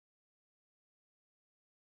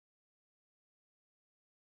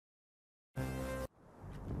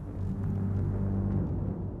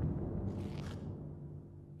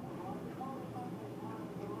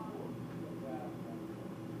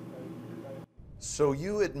So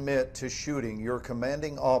you admit to shooting your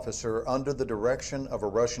commanding officer under the direction of a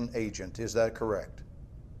Russian agent, is that correct?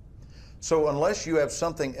 So unless you have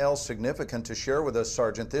something else significant to share with us,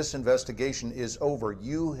 Sergeant, this investigation is over.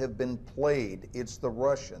 You have been played. It's the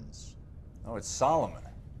Russians. Oh, it's Solomon.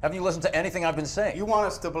 Haven't you listened to anything I've been saying? You want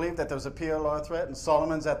us to believe that there's a PLR threat and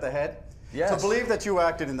Solomon's at the head? Yes. To believe that you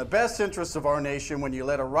acted in the best interests of our nation when you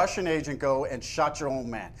let a Russian agent go and shot your own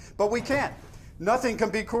man. But we can't. Nothing can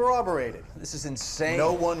be corroborated. This is insane.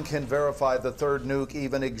 No one can verify the third nuke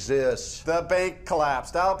even exists. The bank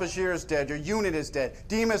collapsed. Al-Bashir's dead. Your unit is dead.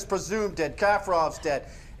 Dima's presumed dead. Kafrov's dead.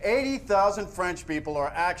 80,000 French people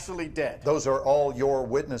are actually dead. Those are all your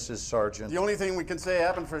witnesses, Sergeant. The only thing we can say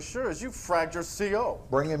happened for sure is you fragged your CO.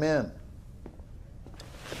 Bring him in.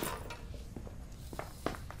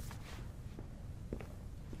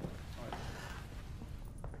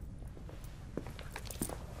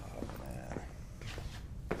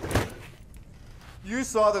 You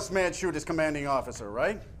saw this man shoot his commanding officer,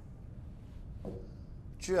 right?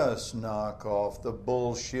 Just knock off the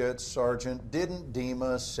bullshit, Sergeant. Didn't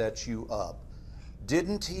Dima set you up?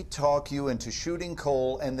 Didn't he talk you into shooting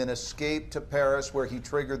Cole and then escape to Paris where he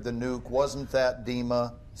triggered the nuke? Wasn't that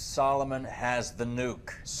Dima? Solomon has the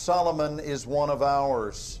nuke. Solomon is one of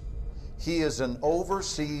ours. He is an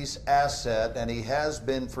overseas asset, and he has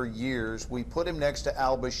been for years. We put him next to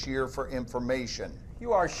al-Bashir for information.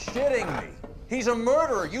 You are shitting me. He's a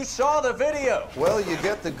murderer. You saw the video. Well, you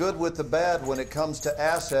get the good with the bad when it comes to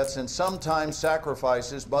assets, and sometimes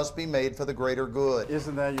sacrifices must be made for the greater good.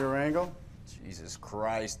 Isn't that your angle? Jesus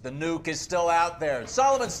Christ, the nuke is still out there.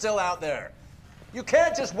 Solomon's still out there. You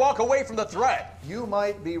can't just walk away from the threat. You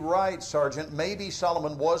might be right, Sergeant. Maybe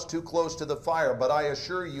Solomon was too close to the fire, but I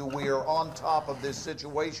assure you we are on top of this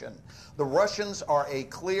situation. The Russians are a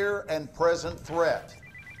clear and present threat.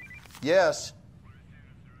 Yes.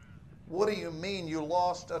 What do you mean you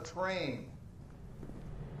lost a train?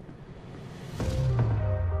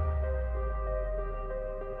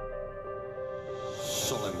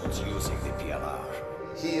 Solomon's using the PLR.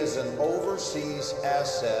 He is an overseas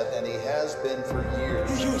asset, and he has been for years.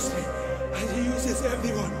 He used me, and he uses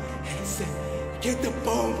everyone. He said, get the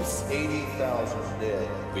bombs. 80,000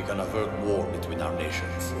 dead. We can avert war between our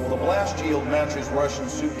nations. Well, the blast yield matches Russian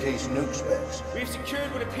suitcase nuke specs. We've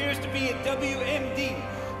secured what appears to be a WMD.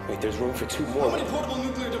 Wait, there's room for 2 more. How many portable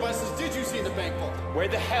nuclear devices did you see in the bank vault? Where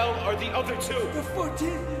the hell are the other 2? The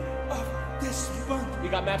 14th of this month. We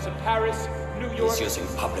got maps of Paris, New York. He's using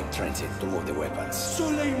public transit to move the weapons.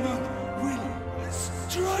 Suleiman will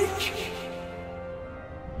strike.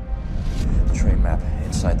 The train map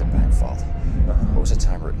inside the bank vault. What was the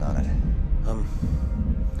time written on it?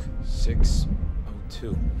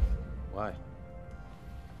 6:02. Why?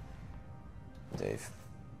 Dave,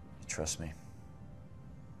 you trust me?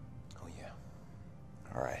 Oh, yeah.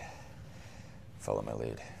 All right. Follow my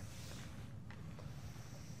lead.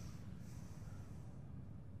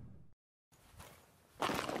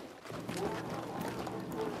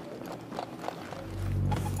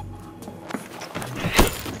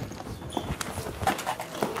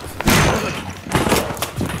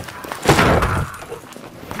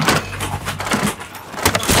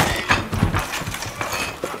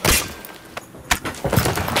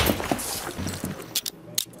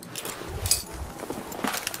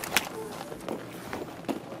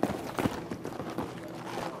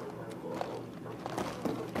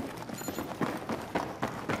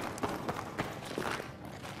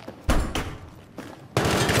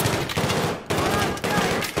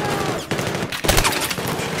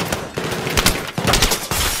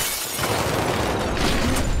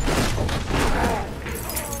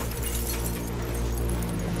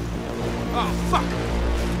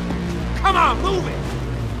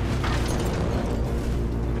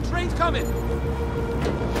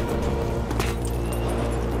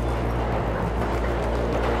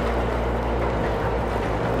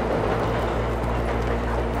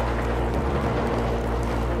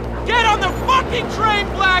 Train,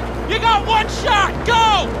 Black! You got 1 shot!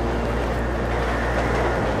 Go!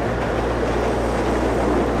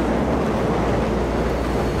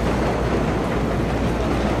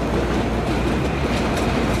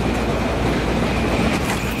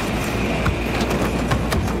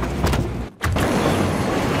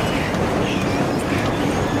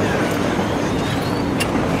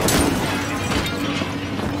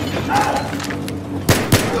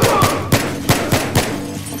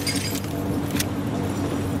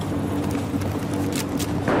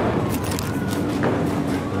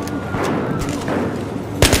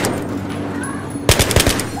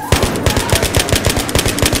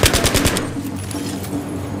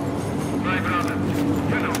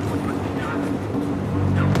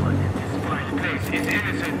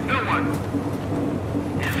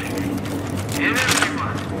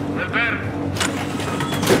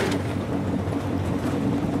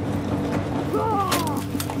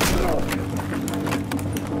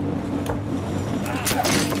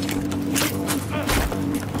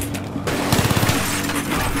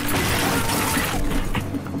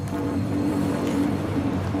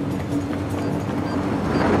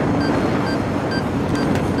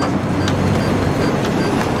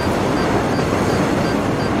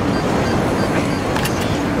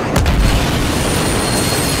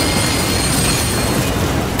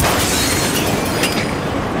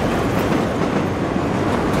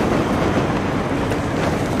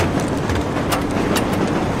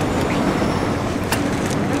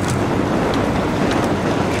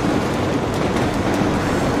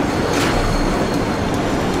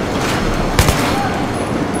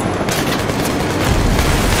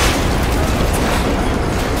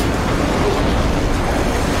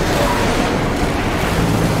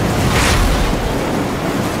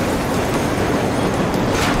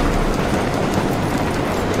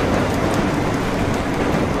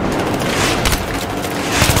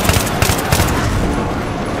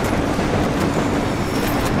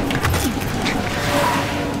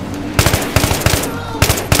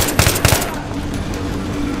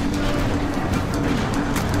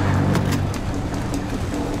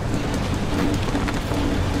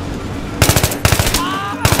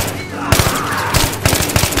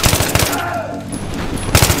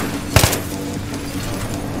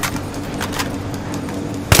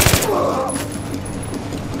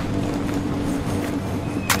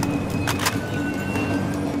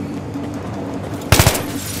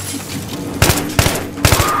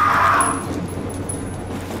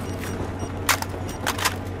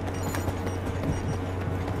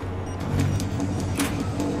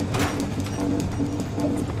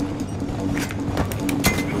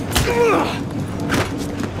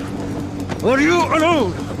 Are you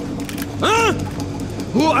alone? Huh?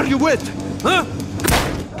 Who are you with? Huh?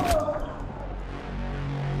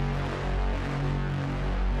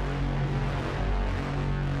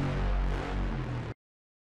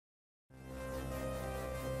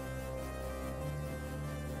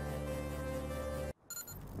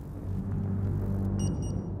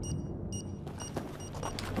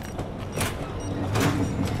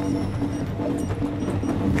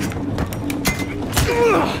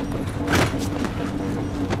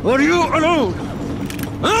 Are you alone?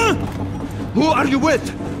 Huh? Who are you with?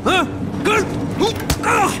 Huh?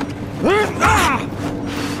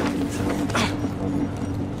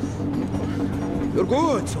 You're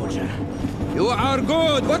good, soldier. You are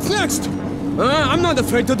good. What's next? I'm not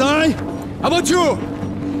afraid to die. How about you?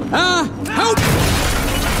 Help!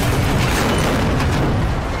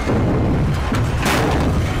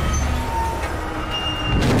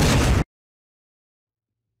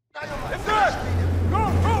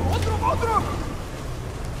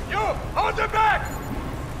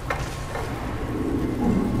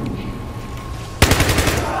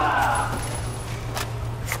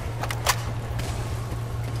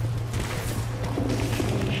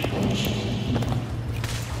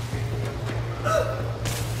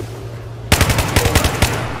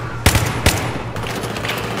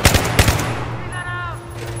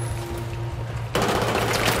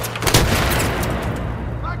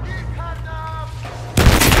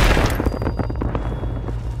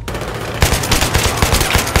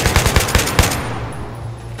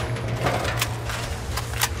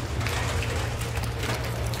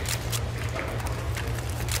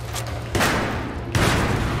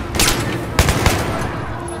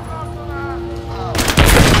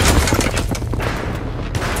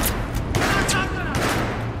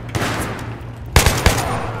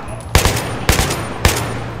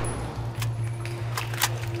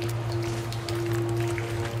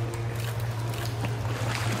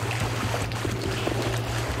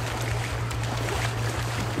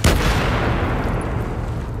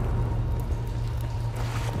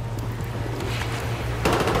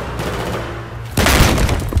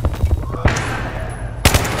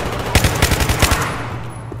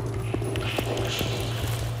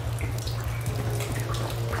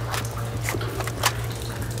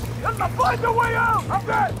 Find a way out! I'm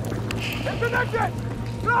dead! It's an exit!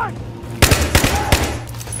 Run!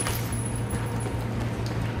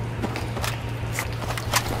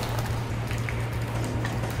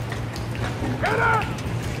 Get her!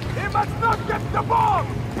 He must not get the bomb!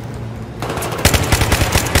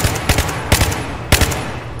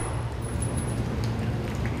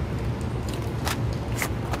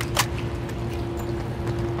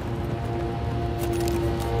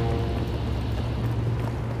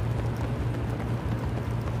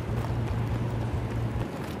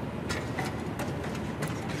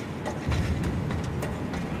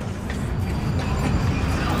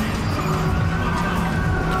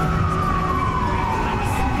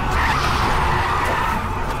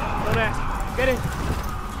 Get in!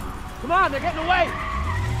 Come on, they're getting away!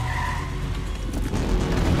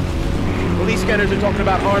 Police scanners are talking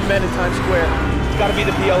about armed men in Times Square. It's gotta be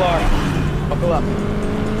the PLR. Buckle up.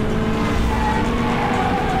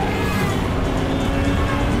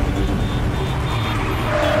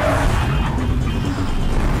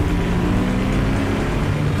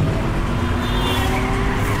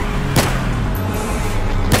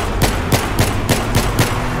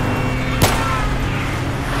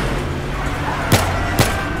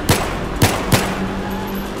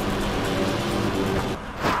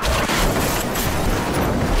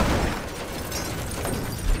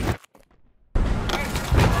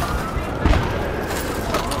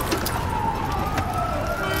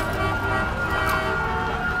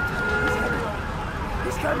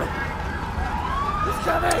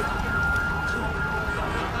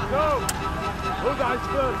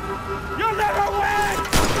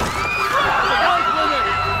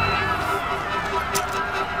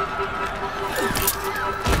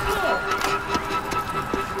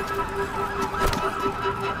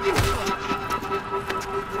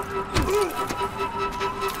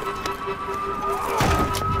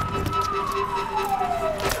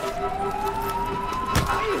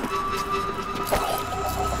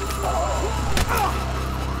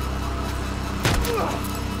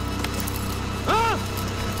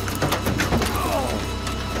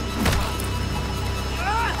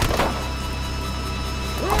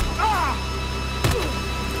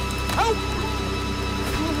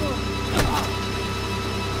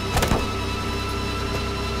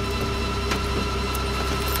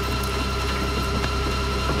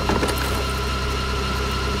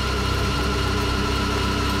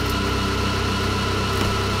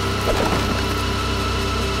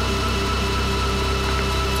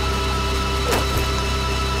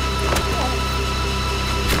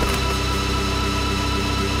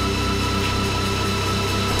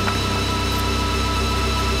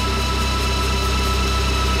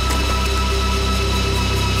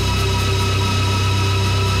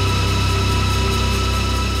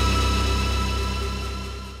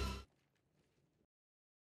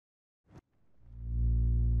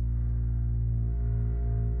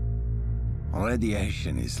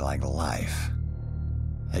 Radiation is like life,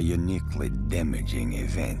 a uniquely damaging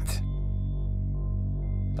event.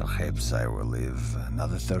 Perhaps I will live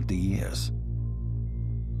another 30 years.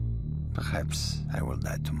 Perhaps I will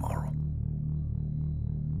die tomorrow.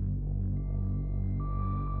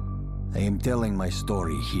 I am telling my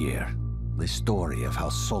story here. The story of how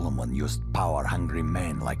Solomon used power-hungry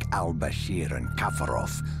men like al-Bashir and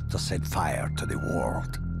Kafarov to set fire to the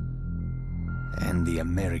world. And the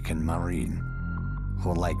American Marine,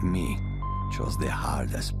 who, like me, chose the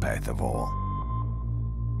hardest path of all.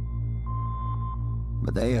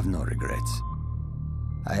 But I have no regrets.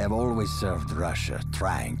 I have always served Russia,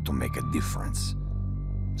 trying to make a difference.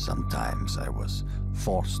 Sometimes I was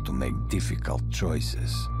forced to make difficult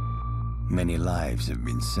choices. Many lives have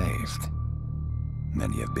been saved.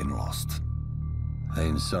 Many have been lost. I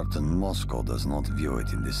am certain Moscow does not view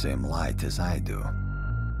it in the same light as I do.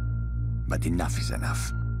 But enough is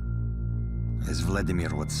enough. As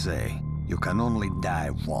Vladimir would say, you can only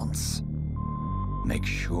die once. Make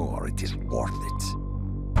sure it is worth it.